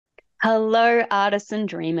Hello, artists and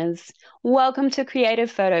dreamers. Welcome to Creative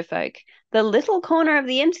Photo Folk, the little corner of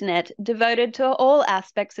the internet devoted to all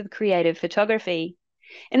aspects of creative photography.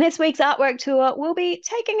 In this week's artwork tour, we'll be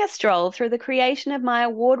taking a stroll through the creation of my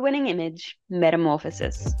award-winning image,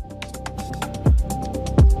 Metamorphosis.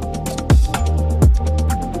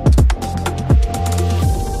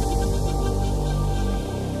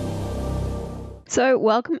 So,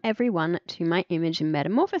 welcome everyone to my image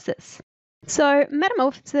Metamorphosis. So,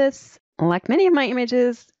 Metamorphosis, like many of my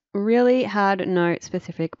images, really had no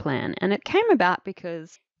specific plan. And it came about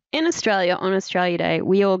because in Australia, on Australia Day,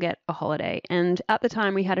 we all get a holiday. And at the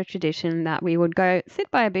time, we had a tradition that we would go sit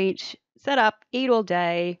by a beach, set up, eat all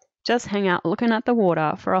day, just hang out looking at the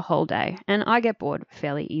water for a whole day. And I get bored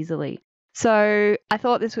fairly easily. So I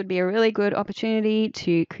thought this would be a really good opportunity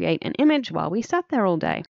to create an image while we sat there all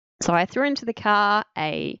day. So I threw into the car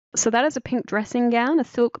so that is a pink dressing gown, a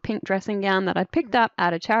silk pink dressing gown that I'd picked up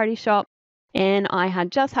at a charity shop. And I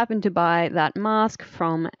had just happened to buy that mask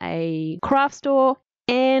from a craft store.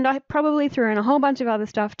 And I probably threw in a whole bunch of other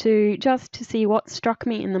stuff too, just to see what struck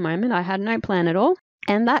me in the moment. I had no plan at all.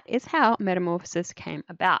 And that is how Metamorphosis came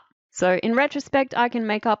about. So in retrospect, I can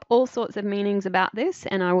make up all sorts of meanings about this,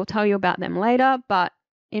 and I will tell you about them later. But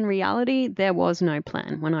in reality, there was no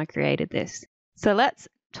plan when I created this. So let's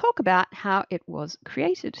talk about how it was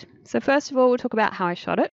created. So first of all, we'll talk about how I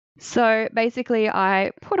shot it. So basically,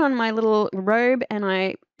 I put on my little robe and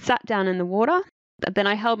I sat down in the water. Then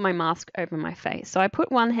I held my mask over my face. So I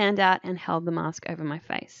put one hand out and held the mask over my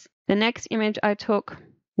face. The next image I took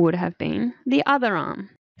would have been the other arm.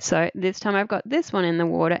 So this time I've got this one in the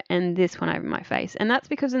water and this one over my face. And that's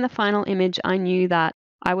because in the final image, I knew that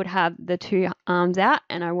I would have the two arms out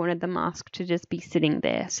and I wanted the mask to just be sitting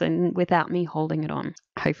there, so without me holding it on.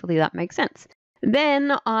 Hopefully that makes sense.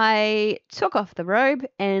 Then I took off the robe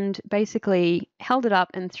and basically held it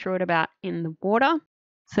up and threw it about in the water.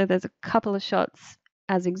 So there's a couple of shots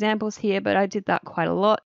as examples here, but I did that quite a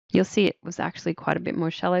lot. You'll see it was actually quite a bit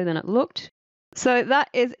more shallow than it looked. So that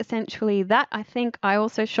is essentially that. I think I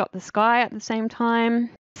also shot the sky at the same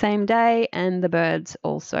time, same day, and the birds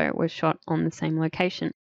also were shot on the same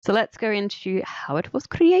location. So let's go into how it was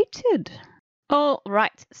created. All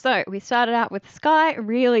right, so we started out with the sky,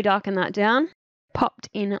 really darkened that down, popped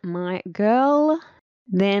in my girl.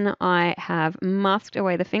 Then I have masked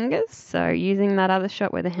away the fingers. So using that other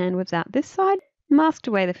shot where the hand was out this side, masked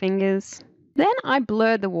away the fingers. Then I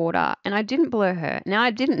blurred the water and I didn't blur her. Now,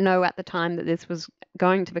 I didn't know at the time that this was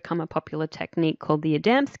going to become a popular technique called the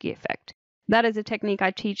Adamski effect. That is a technique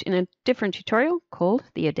I teach in a different tutorial called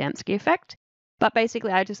the Adamski effect. But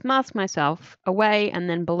basically, I just masked myself away and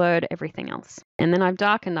then blurred everything else. And then I've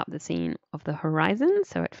darkened up the scene of the horizon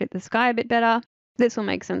so it fit the sky a bit better. This will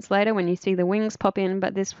make sense later when you see the wings pop in,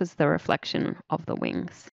 but this was the reflection of the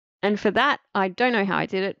wings. And for that, I don't know how I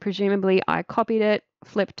did it. Presumably, I copied it,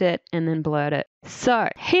 flipped it, and then blurred it. So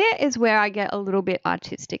here is where I get a little bit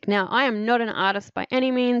artistic. Now, I am not an artist by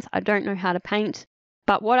any means. I don't know how to paint.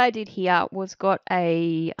 But what I did here was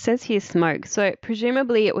it says here smoke. So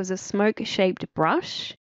presumably it was a smoke-shaped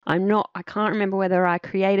brush. I can't remember whether I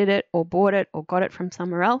created it or bought it or got it from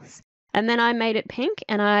somewhere else. And then I made it pink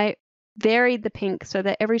and I varied the pink so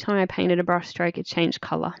that every time I painted a brush stroke, it changed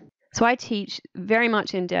color. So I teach very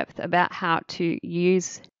much in depth about how to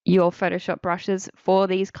use your Photoshop brushes for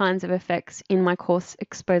these kinds of effects in my course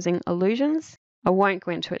Exposing Illusions. I won't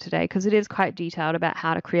go into it today because it is quite detailed about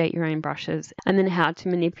how to create your own brushes and then how to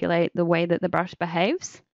manipulate the way that the brush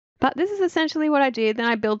behaves. But this is essentially what I did. Then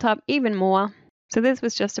I built up even more. So this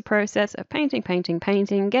was just a process of painting,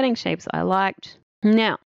 getting shapes I liked.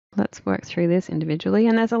 Now, let's work through this individually.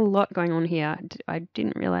 And there's a lot going on here. I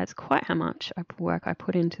didn't realize quite how much work I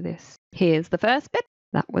put into this. Here's the first bit.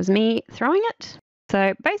 That was me throwing it.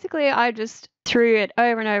 So basically, I just threw it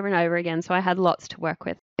over and over and over again. So I had lots to work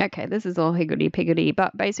with. Okay, this is all higgledy-piggledy,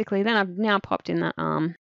 but basically then I've now popped in that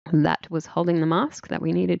arm that was holding the mask that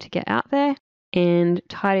we needed to get out there and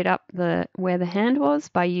tidied up where the hand was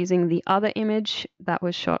by using the other image that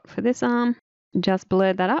was shot for this arm. Just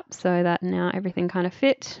blurred that up so that now everything kind of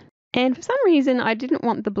fit. And for some reason, I didn't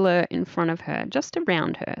want the blur in front of her, just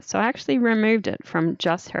around her. So I actually removed it from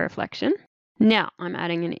just her reflection. Now I'm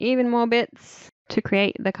adding in even more bits to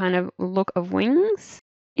create the kind of look of wings.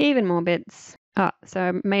 Even more bits. So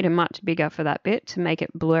I made it much bigger for that bit to make it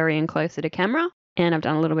blurry and closer to camera. And I've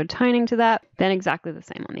done a little bit of toning to that. Then exactly the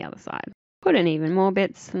same on the other side. Put in even more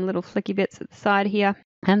bits, some little flicky bits at the side here.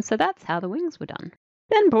 And so that's how the wings were done.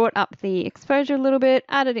 Then brought up the exposure a little bit,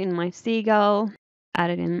 added in my seagull,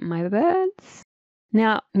 added in my birds.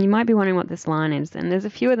 Now, you might be wondering what this line is, and there's a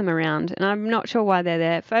few of them around, and I'm not sure why they're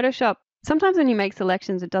there. Photoshop Sometimes when you make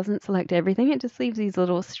selections, it doesn't select everything. It just leaves these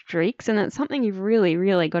little streaks, and it's something you've really,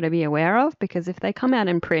 really got to be aware of, because if they come out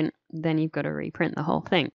in print, then you've got to reprint the whole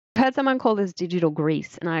thing. I've heard someone call this digital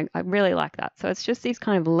grease, and I really like that. So it's just these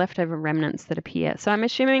kind of leftover remnants that appear. So I'm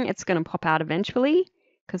assuming it's going to pop out eventually,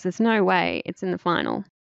 because there's no way it's in the final.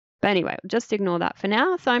 But anyway, just ignore that for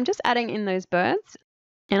now. So I'm just adding in those birds,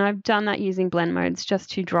 and I've done that using blend modes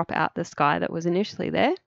just to drop out the sky that was initially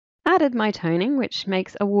there. Added my toning, which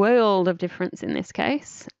makes a world of difference in this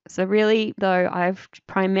case. So really, though, I've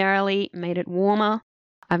primarily made it warmer.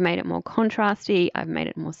 I've made it more contrasty. I've made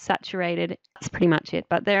it more saturated. That's pretty much it.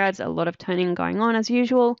 But there is a lot of toning going on as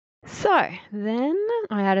usual. So then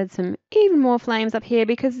I added some even more flames up here,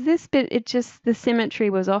 because this bit, the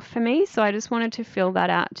symmetry was off for me. So I just wanted to fill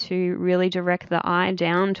that out to really direct the eye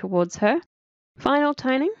down towards her. Final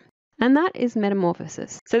toning. And that is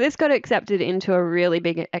Metamorphosis. So this got accepted into a really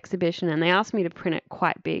big exhibition, and they asked me to print it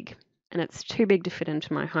quite big, and it's too big to fit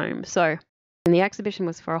into my home. So, and the exhibition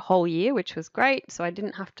was for a whole year, which was great. So I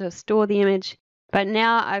didn't have to store the image. But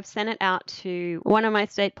now I've sent it out to one of my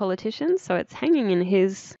state politicians. So it's hanging in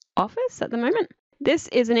his office at the moment. This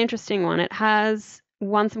is an interesting one. It has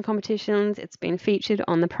won some competitions. It's been featured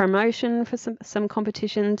on the promotion for some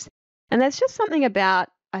competitions. And there's just something about,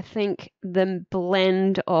 I think, the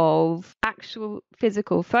blend of actual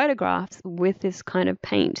physical photographs with this kind of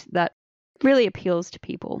paint that really appeals to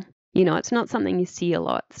people. You know, it's not something you see a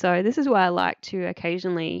lot. So this is why I like to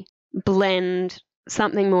occasionally blend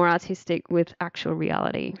something more artistic with actual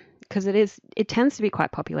reality, because it tends to be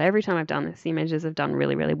quite popular. Every time I've done this, the images have done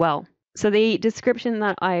really, really well. So the description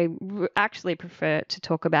that I actually prefer to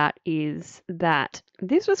talk about is that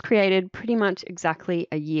this was created pretty much exactly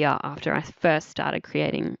a year after I first started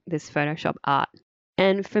creating this Photoshop art.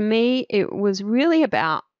 And for me, it was really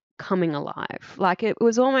about coming alive. Like, it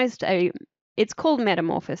was almost it's called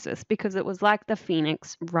Metamorphosis because it was like the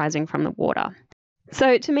phoenix rising from the water.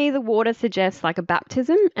 So to me, the water suggests like a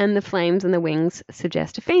baptism, and the flames and the wings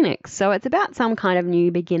suggest a phoenix. So it's about some kind of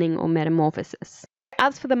new beginning or metamorphosis.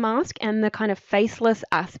 As for the mask and the kind of faceless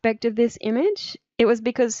aspect of this image, it was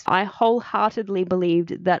because I wholeheartedly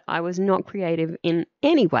believed that I was not creative in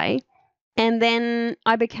any way. And then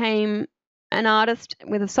I became an artist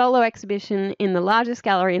with a solo exhibition in the largest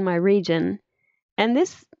gallery in my region. And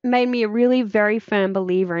this made me a really very firm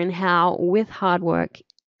believer in how, with hard work,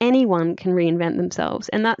 anyone can reinvent themselves.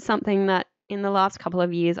 And that's something that in the last couple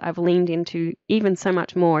of years I've leaned into even so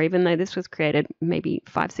much more, even though this was created maybe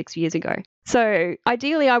 5-6 years ago. So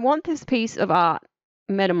ideally, I want this piece of art,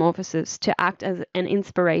 Metamorphosis, to act as an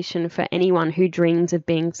inspiration for anyone who dreams of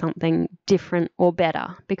being something different or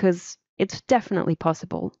better, because it's definitely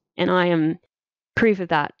possible. And I am proof of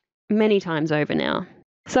that many times over now.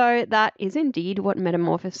 So that is indeed what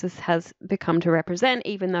Metamorphosis has become to represent,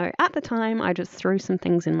 even though at the time I just threw some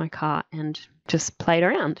things in my cart and just played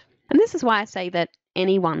around. And this is why I say that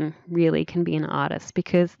anyone really can be an artist,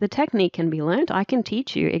 because the technique can be learnt. I can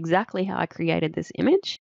teach you exactly how I created this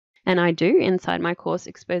image, and I do inside my course,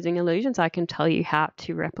 Exposing Illusions. I can tell you how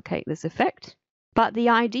to replicate this effect. But the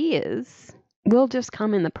ideas will just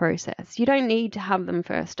come in the process. You don't need to have them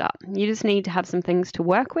first up. You just need to have some things to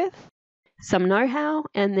work with, some know-how,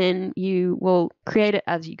 and then you will create it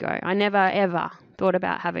as you go. I never, ever thought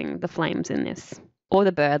about having the flames in this, or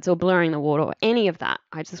the birds, or blurring the water, or any of that.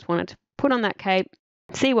 I just wanted to put on that cape,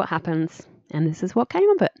 see what happens, and this is what came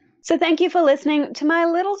of it. So thank you for listening to my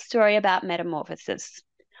little story about Metamorphosis.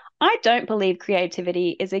 I don't believe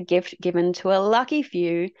creativity is a gift given to a lucky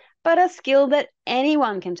few, but a skill that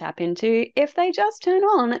anyone can tap into if they just turn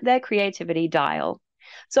on their creativity dial.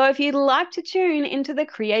 So if you'd like to tune into the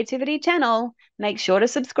Creativity channel, make sure to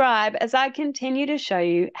subscribe as I continue to show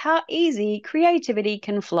you how easy creativity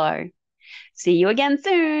can flow. See you again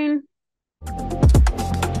soon.